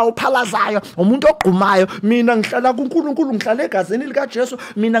ochathayo ophalazayo, umuntu ogqumayo. Mina ngihlala kuNkulunkulu, ngihlala egazini lika Jesu.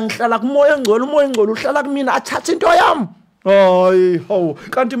 Mina ngihlala kumoya engcwele, umoya engcwele uhlala kumina, athatha into yami. Hayi ho,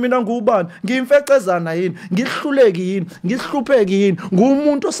 kanti mina ngubani? Ngiyimfecezana yini? Ngihluleki yini? Ngihlupheki yini?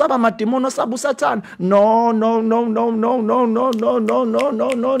 Ngumuntu osaba amadimoni, osaba uSathana? No,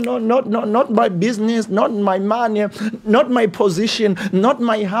 not my business, not my money, not my position, not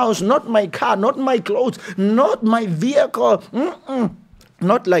my house, not my car, not my clothes, not my vehicle.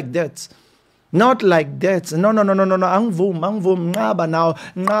 Not like that. Not like that. No. Angivumi nqaba nawo,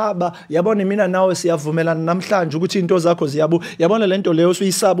 nqaba. Yabona mina nawe siyavumelana namhlanje ukuthi into zakho ziyabu. Yabona lento leyo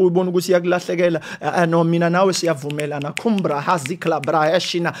usuyisaba uyibona ukuthi yakulahlekela. No, mina nawe siyavumelana. Khumbra hazikla bra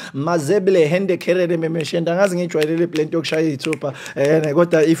yashina mazebele hende kerere memeshenda ngazi ngijwayelele lento yokushaya izithupa.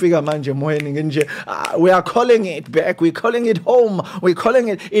 Kodwa ifika manje moyeni nje. We are calling it back. We calling it home. We calling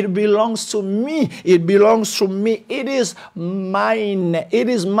it belongs to me. It belongs to me. It is mine. It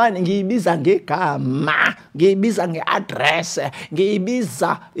is mine. Ngiyibiza ngegama, ngiyibiza ngeaddress,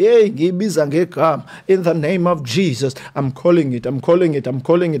 ngiyibiza ngegama. In the name of Jesus, I'm calling it.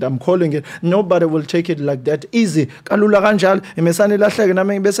 Nobody will take it like that easy. Kalula kanjalo emesane lahleke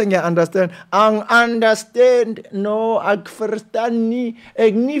nami bese ngiya understand. Understand. No, akverstani,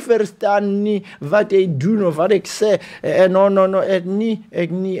 ekni wat I doen wat ek sê. No, ekni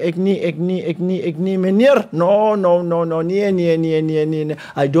meneer. No, nee.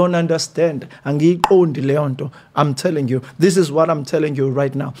 I don't understand. I'm telling you, this is what I'm telling you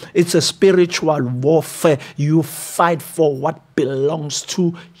right now. It's a spiritual warfare. You fight for what belongs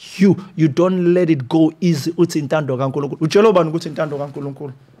to you. You don't let it go easy.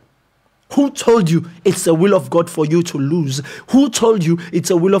 Who told you it's the will of God for you to lose? Who told you it's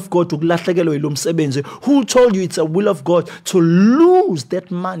a will of God to kulahlekelwa ilomsebenzi? Who told you it's a will of God to lose that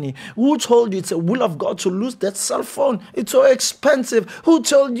money? Who told you it's a will of God to lose that cell phone? It's so expensive. Who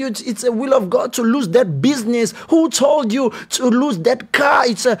told you it's a will of God to lose that business? Who told you to lose that car?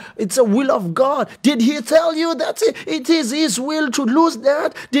 It's a will of God. Did he tell you that it is his will to lose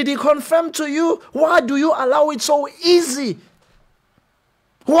that? Did he confirm to you? Why do you allow it so easy?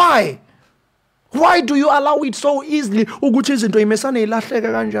 Why? Why do you allow it so easily?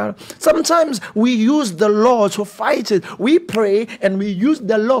 Sometimes we use the law to fight it. We pray and we use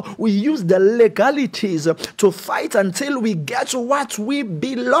the law. We use the legalities to fight until we get to what we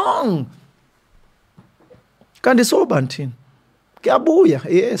belong. Kanti soban thina? Kuyabuya.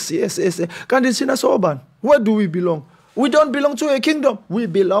 Yes. Kanti thina soban? Where do we belong? We don't belong to a kingdom. We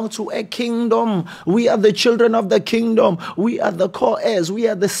belong to a kingdom. We are the children of the kingdom. We are the co-heirs. We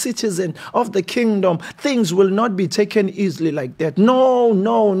are the citizens of the kingdom. Things will not be taken easily like that. No.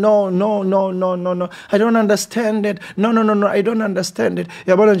 I don't understand it. No. I don't understand it.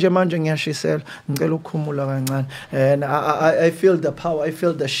 And I feel the power. I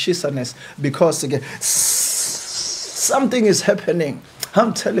feel the shizness because again, something is happening.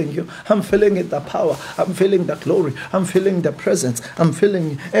 I'm telling you, I'm feeling it, the power. I'm feeling the glory. I'm feeling the presence. I'm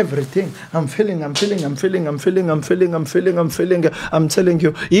feeling everything. I'm telling you,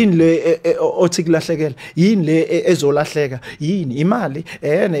 yinle othi kulahlekela, yinle ezolahleka, yini imali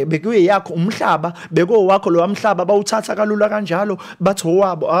bekuye yakho umhlaba, beko wakho lo mhlaba bawuthatha kalula kanjalo bathi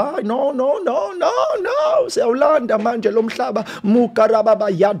owabo. No. Siyawulanda manje lo mhlaba mukarababa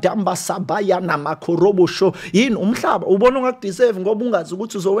yadamba sabaya namakhorobosho. Yini umhlaba baba ubona ungakudeserve ngoba ungazi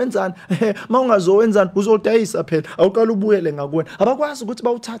ukuthi uzowenzani mawungazowenzani uzodayisa phela awuqala ubuyele ngakuwena abakwazi ukuthi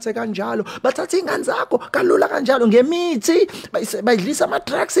bawuthathe kanjalo bathatha ingane zakho kalula kanjalo ngemithi bayidlisa ama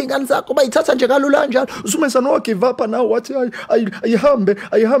drugs ingane zakho bayithatha nje kalula kanjalo usumesa no give up now wathi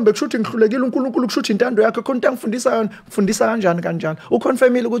ayihambe kushuthi ngihlulekile uNkulunkulu kushuthi intando yakhe khona ngifundisa kanjani kanjalo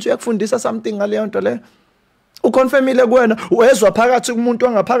uconfirmile ukuthi uyakufundisa something ngaleyo nto le uconfirmile kuwena wezwa phakathi kumuntu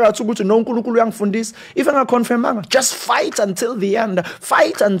wangaphakathi ukuthi no uNkulunkulu uyangifundisa if engaconfirmanga just fight until the end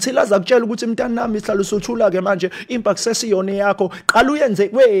fight until azakutshela ukuthi mntana nami ihlalo sothula ke manje impact sesiyona yakho qala uyenze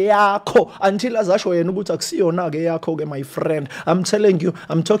kweyakho until azasho yena ukuthi akusiyona ke yakho ke my friend I'm telling you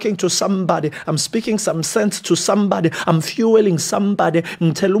I'm talking to somebody I'm speaking some sense to somebody I'm fueling somebody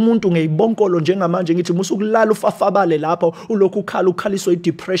ngithela umuntu ngeyibonkolo njengamanje ngithi musukulala ufafabale lapha ulokhu ukhaliswa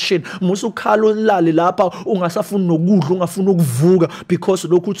idepression musukhala ulali lapha ungasafuna nokudla ungafuna ukuvuka because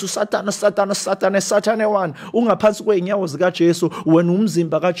lokhu uthi Satan one ungaphansi kweinyawo zika Jesu wena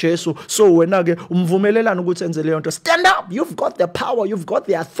umzimba ka Jesu so wena ke umvumelelana ukuthi enze leyo nto stand up you've got the power you've got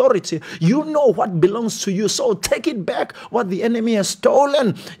the authority you know what belongs to you so take it back what the enemy has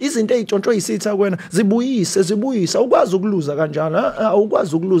stolen izinto ezintshontsho isitha kwena zibuyise ukwazi ukuluza kanjalo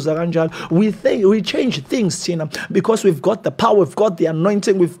ukwazi ukuluza kanjalo we change things Tina because we've got the power we've got the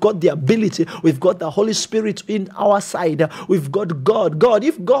anointing we've got the ability we've got the Holy Spirit in our side we've got God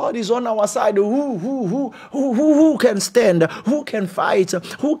if God is on our side who can stand who can fight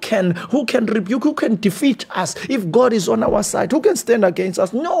who can rebuke who can defeat us if God is on our side who can stand against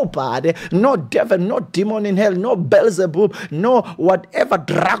us nobody no devil no demon in hell no Beelzebub no whatever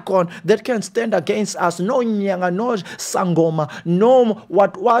dragon that can stand against us no nyanga no sangoma no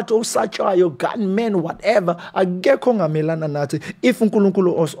what usachayo gunmen whatever akekho ngamelana nathi if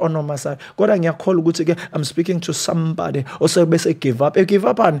uNkulunkulu is on our side kodwa ngiyakholwa ukuthi ke I'm speaking to somebody osebese give up give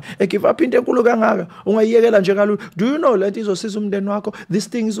up into enkulu kangaka ungayiyekela nje kalula do you know let izosiza umndeni wakho this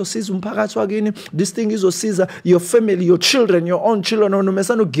thing izosiza umphakathi wakini this thing izosiza your family your children your own children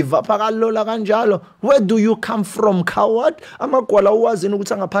unomesana give up akalola kanjalo where do you come from coward amagwala uwazini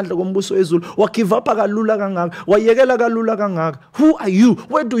ukuthi angaphandle kombuso wezulu wa give up akalula kangaka wayekela kalula kangaka who are you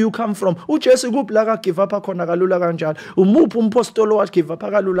where do you come from uJesu kuphi la ka give up khona kalula kanjalo umuphi umpostolo wa give up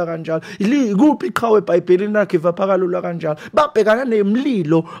akalula kanjalo kuphi iqhawe eBhayibhelini la give up akalula kanjalo babhekana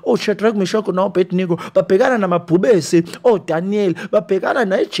nemlilo oShadrach Meshach noAbednego babhekana namabhubesi oDaniel babhekana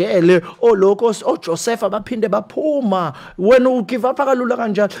nejele oloko oJoseph baphinde baphuma wena ugive up akalula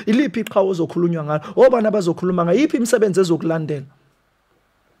kanjalo iliphi iqhawe ozokhulunywa ngalo obani abazokhuluma ngayiphi imisebenzi ezokulandela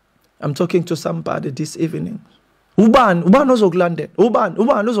I'm talking to somebody this evening ubani ozokulandela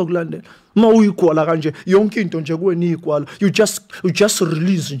ubani ozokulandela ma uyigwala kanje yonke into nje kuwena igwala you just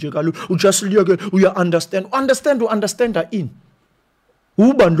release nje kalula you just liyeke uya understand in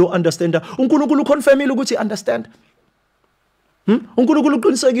ubani lo understander uNkulunkulu confirmile ukuthi understand uNkulunkulu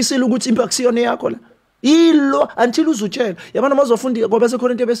uqinisekisile ukuthi impact siyona yakho la ilo until uzutshela yabona mazofunda ngoba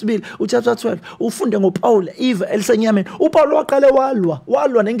seKorinte besibili uchapter 12 ufunde ngoPaul Eve elisenyameni uPaul waqale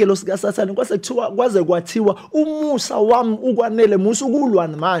walwa nengelosi kaSathane kwasekuthiwa kwaze kwathiwa umusa wami ukwanele musukulwa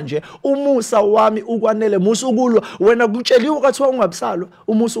manje umusa wami ukwanele musukulwa wena kutsheliwe kwathiwa ungabisalwa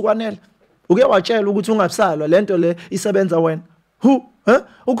umusa ukwanele uke watshela ukuthi ungabisalwa lento le isebenza wena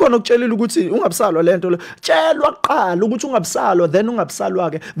ukhona ukutshelela ukuthi ungabisalwa lento le tshelwa kuqala ukuthi ungabisalwa then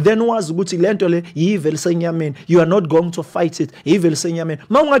ungabisalwa ke then wazi ukuthi lento le yive lisenyameni you are not going to fight it yive lisenyameni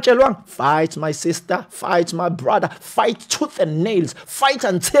mawungatshelwanga fight my sister fight my brother fight tooth and nails fight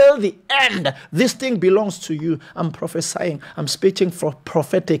until the end this thing belongs to you I'm prophesying I'm speaking for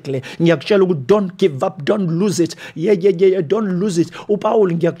prophetically ngiyakutshela ukuthi don't give up don't lose it yeah don't lose it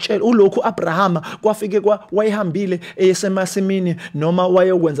uPaul ngiyakutshela ulokhu Abraham kwafike wayihambile esemasimini noma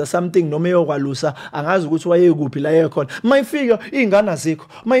wayokwenza something noma eyokwalusa angazi ukuthi wayekuphi la yekhona mayifika izingane azikho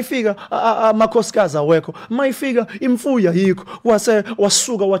mayifika amakhosikazi awekho mayifika imfuya yikho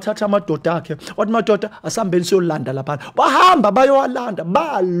wasuka wathatha amadoda akhe wathi madoda asambeni siyolanda lapha bahamba bayowalanda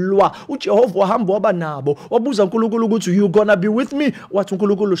balwa uJehova wahamba wabanabo wabuza uNkulunkulu ukuthi you gonna be with me wathi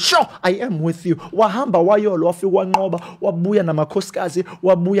uNkulunkulu sure I am with you wahamba wayolwa wafika wanqoba wabuya namakhosikazi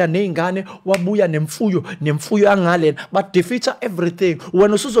wabuya nezingane wabuya nemfuyo yangalena but defeat everything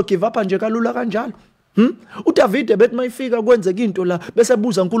wena usuzo give up nje kalula kanjalo uDavid bethi mayifika kwenzeka into la bese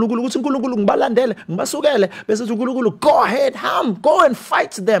buza uNkulunkulu ukuthi uNkulunkulu ngibalandele ngibasukele bese uNkulunkulu go ahead go and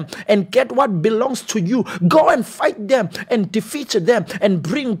fight them and get what belongs to you go and fight them and defeat them and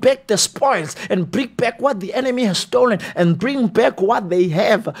bring back the spoils and bring back what the enemy has stolen and bring back what they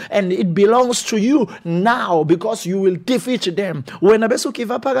have and it belongs to you now because you will defeat them wena bese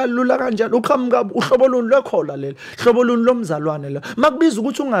ugive up akalula kanjalo uqhamuka uhlobo luni lekhola leli hlobo luni lomzalwane la makubiza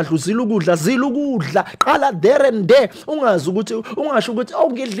ukuthi ungadluzila ukudla zila ukudla ukudla qala there and there. Ungazi ukuthi ungasho ukuthi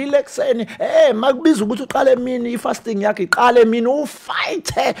ngidlile ekseni makubiza ukuthi uqale emini ifasting yakhe iqale emini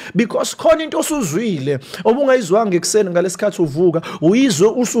ufight because khona into osuzwile obungayizwanga ekseni ngalesikhathi uvuka uyizwe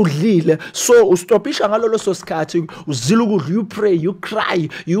usudlile so ustopisha ngalolo sikhathi uzila ukudla you pray you cry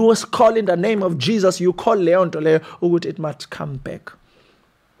you was call in the name of Jesus you call leyo nto leyo ukuthi it must come back.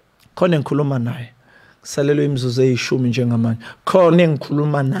 Khona ngikhuluma naye kusalelwe imizuzu eyishumi njengamanje khona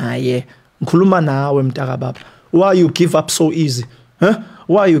ngikhuluma naye ngikhuluma nawe mntaka baba why you give up so easy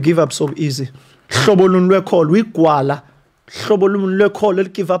why you give up so easy hlobo luni lwekholo igwala hlobo luni lwekholo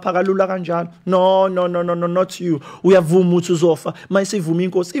eligive up akalula kanjalo no not you uyavuma uthi uzofa mayisivuma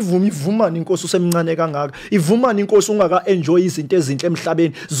inkosi ivumani inkosi usemncane kangaka ivumani inkosi ungaka enjoy izinto ezinhle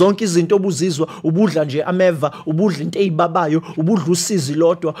emhlabeni zonke izinto obuzizwa ubudla nje ameva ubudla into ezibabayo ubudla usizi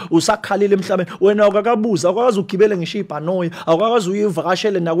lodwa usakhalile emhlabeni wena akakabuza akwazi ukugibele ngisho ibhanoyi akwazi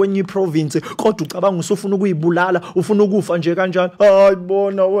uyivakashele nakwenye province kodwa ucabanga usufuna ukuyibulala ufuna ukufa nje kanjalo hayi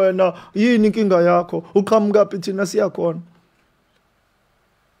bona wena yini inkinga yakho uqhamuka phi thina siyakhona.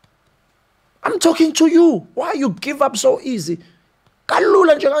 I'm talking to you. Why you give up so easy?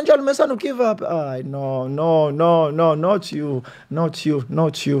 Kalula nje kanjalo mesana give up. No, not you.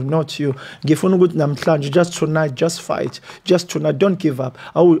 Ngifuna ukuthi namhlanje just tonight just fight. Just tonight don't give up.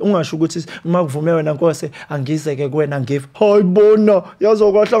 Ungasho ukuthi makuvume wena Nkosi angizeke kuwena give. Hayi bona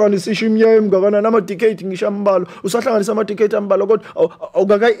yazokwahlanganisa ishimiya emngakana nama decade ngishambalo. Usahlanganisa ama decade ambalo kodwa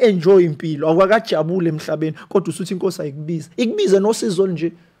awukakayi enjoy impilo. Awukakajabule emhlabeni kodwa usuthi Inkosi ayikubiza. Ikubize nosizo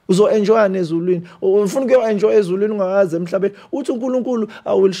nje. Uzo enjoy nezulwini ufuna ukuyo enjoy ezulwini ungayazi emhlabeni uthi uNkulunkulu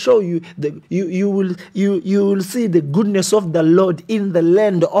I will show you you will see the goodness of the Lord in the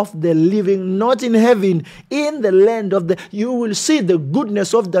land of the living not in heaven in the land of the you will see the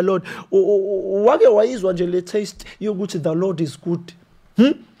goodness of the Lord wake wayizwa nje le taste yokuthi the Lord is good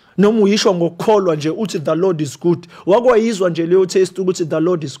noma uyisho ngokukholwa nje uthi the Lord is good wakwayizwa nje leyo taste ukuthi the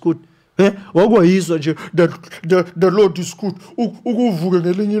Lord is good wakwayizwa nje the Lord is good ukuvuke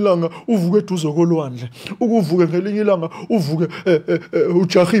ngelinye ilanga uvuke eduze kolwandle ukuvuke ngelinye ilanga uvuke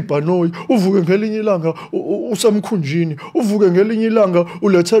ujahibhanoyi uvuke ngelinye ilanga usamkhunjini uvuke ngelinye ilanga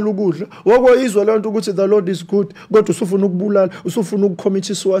ulethela ukudla wakwayizwa lento ukuthi the Lord is good kodwa usufuna ukubulala usufuna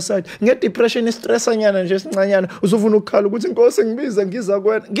ukucommit suicide ngedepression stress anyana nje sincanyana usufuna ukukhala ukuthi Inkosi ngibize ngiza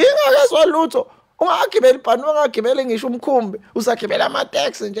kwena ngingakezwa lutho ungagibela ibhanu ungagibela ngisho umkhumbi usagibela ama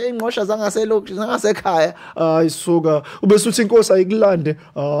taxi nje ingqosha zangaselokhu zangasekhaya suka ubese uthi Inkosi ayikulande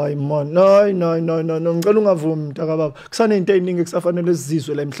man no ngicela ungavumi mntaka baba kusane into eziningi kusafanele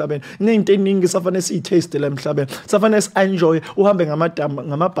sizizwe la emhlabeni izinto eziningi kusafanele siyitaste la emhlabeni kusafanele enjoy uhambe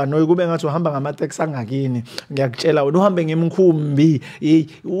ngamabhanoyi kube ngathi uhamba ngama taxi angakini ngiyakutshela wena uhambe ngemkhumbi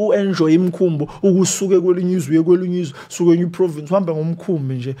enjoy imkhumbu ukusuke kwelinye izwe kwelinye izwe suke enye province uhambe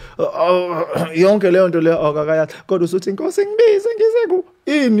ngomkhumbi nje yonke leyo nto leyo akakayazi kodwa usuthi Inkosi ngibize ngize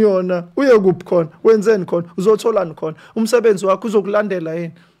ini yona uye kuphi khona wenzeni khona uzotholani khona umsebenzi wakho uzokulandela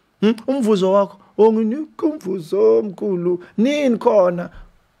yini umvuzo wakho onginika umvuzo omkhulu nini khona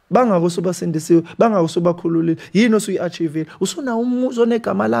bangakusuba sendisiwe bangakusubakhululile yini osuyiachieve usuna umuzo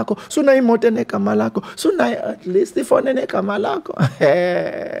negama lakho suna imoto negama lakho suna at least ifone negama lakho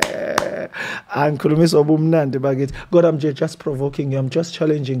angikhulumisa obumnandi bakithi God I'm just provoking you I'm just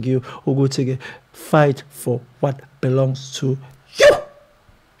challenging you ukuthi ke fight for what belongs to you.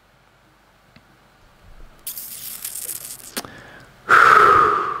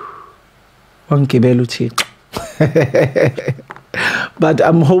 Wangibela uThixo. But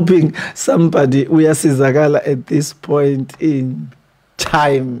I'm hoping somebody uyasizakala at this point in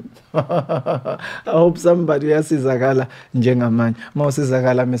time. I hope somebody uyasizakala njengamanje.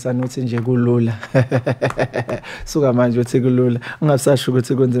 Mawusizakala mesanothi nje kulula. Suka manje uthi kulula. Ungasasho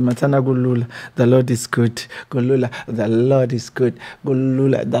ukuthi kunzima thana kulula. The Lord is good. Kulula. The Lord is good.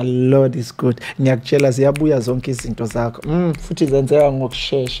 Kulula. The Lord is good. Ngiyakutshela ziyabuya zonke izinto zakho. Futhi zenzeka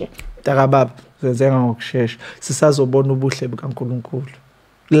ngokusheshsha. Taka baba zenzeka ngokusheshsha. Sisazobona ubuhle bukaNkulunkulu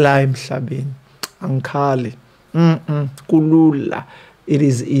la emhlabeni. Angikhali. Kulula. It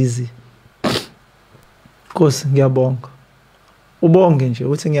is easy. Nkosi ngiyabonga. Ubonge nje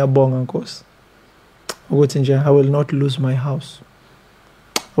uthi ngiyabonga Nkosi. Ukuthi nje I will not lose my house.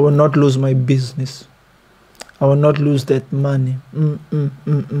 I will not lose my business. I will not lose that money.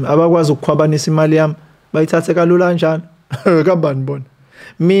 Abakwazi ukukhwabanisa imali yami bayithathe kalula kanjani? Kabani bona?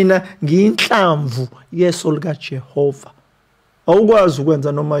 Mina ngiyinhlamvu yeso lika Jehova. Awukwazi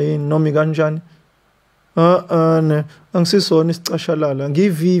ukwenza noma yini noma kanjani. Ne angisisona isicashalala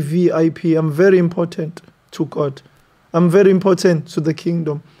ngi-VVIP. I'm very important to God. I'm very important to the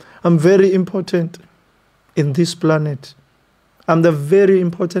kingdom. I'm very important in this planet. I'm the very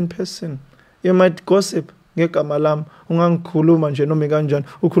important person You might gossip ngegama lami, ungangikhuluma nje noma kanjani,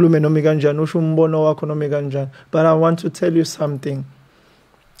 ukhulume noma kanjani, usho umbono wakho noma kanjani. But I want to tell you something.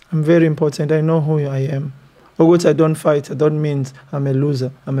 I'm very important. I know who I am. Ukuthi I don't fight, I don't mean I'm a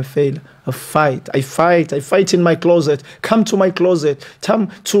loser, I'm a failure. I fight in my closet. Come to my closet. Come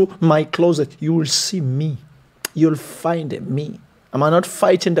to my closet. You will see me. You'll find me. I'm not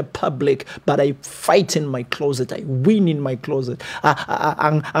fighting the public, but I fight in my closet. I win in my closet.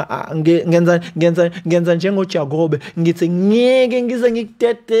 Ngenza njengoJakobe ngithi ngeke ngize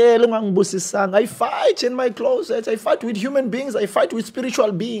ngikutetele ungangibusisanga. I fight in my closet. I fight with human beings. I fight with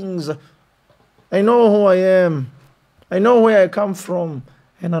spiritual beings. I know who I am. I know where I come from.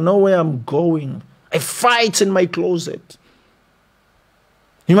 And I know where I'm going. I fight in my closet.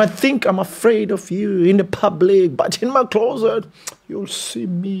 You might think I'm afraid of you in the public, but in my closet, you'll see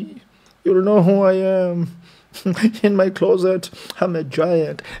me. You'll know who I am. In my closet, I'm a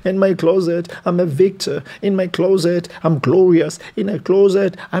giant. In my closet, I'm a victor. In my closet, I'm glorious. In my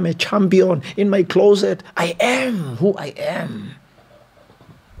closet, I'm a champion. In my closet, I am who I am.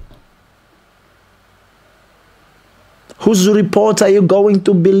 Whose report are you going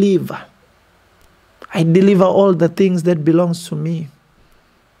to believe? I deliver all the things that belongs to me.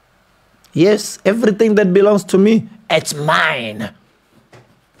 Yes, everything that belongs to me, it's mine.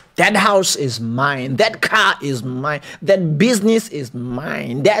 That house is mine. That car is mine. That business is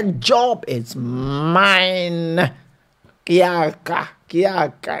mine. That job is mine. Kiaka,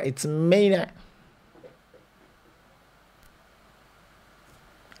 it's mine.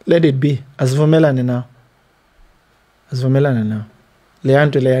 Let it be. Asivumelane now. Asivumelane now.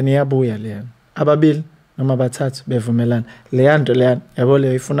 Leyanto leyani yabuya leyani. Ababili noma bathathu bevumelana. Leyanto leyani yabo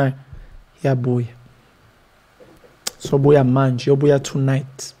leyo ifunayo yabuya. Sobuya manje, yobuya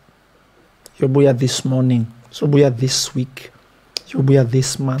tonight. Yobuya this morning. Sobuya this week. Yobuya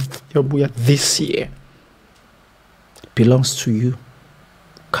this month. Yobuya this year. It belongs to you.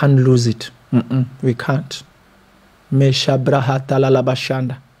 Can't lose it. We can't. You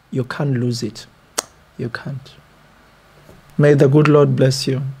can't lose it. You can't. May the good Lord bless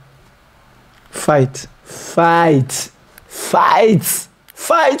you. Fight. Fight. Fight.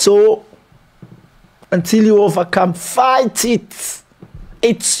 Fight, oh. Until you overcome. Fight it.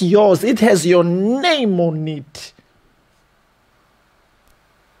 It's yours. It has your name on it.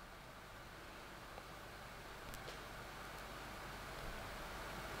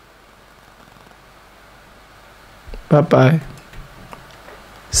 Bye-bye.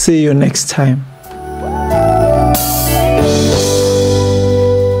 See you next time.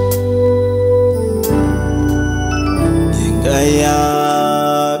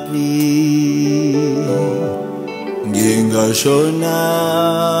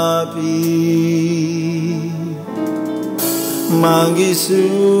 Shonapi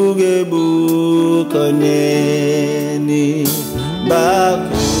Mangisuge bukaneni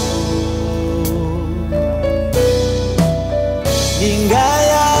baku Gingayapi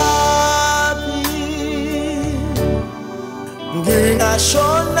Ginga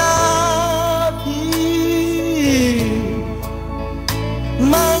shonapi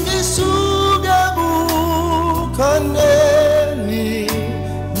Mangisuge bukaneni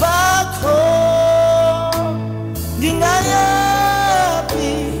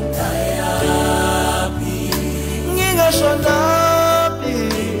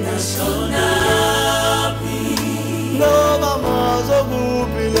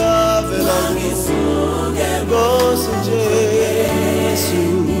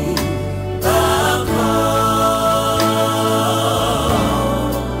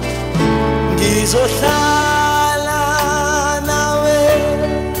Ngizohlala nawe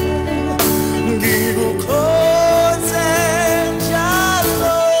ngikukhonze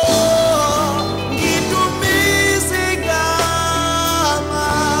njalo ngidumise igama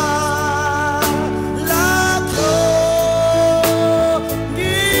lakho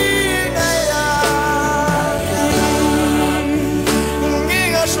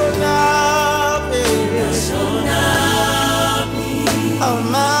ngingashonaphi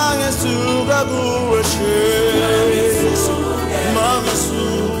amangesuka kuwe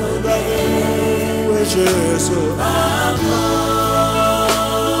Jesu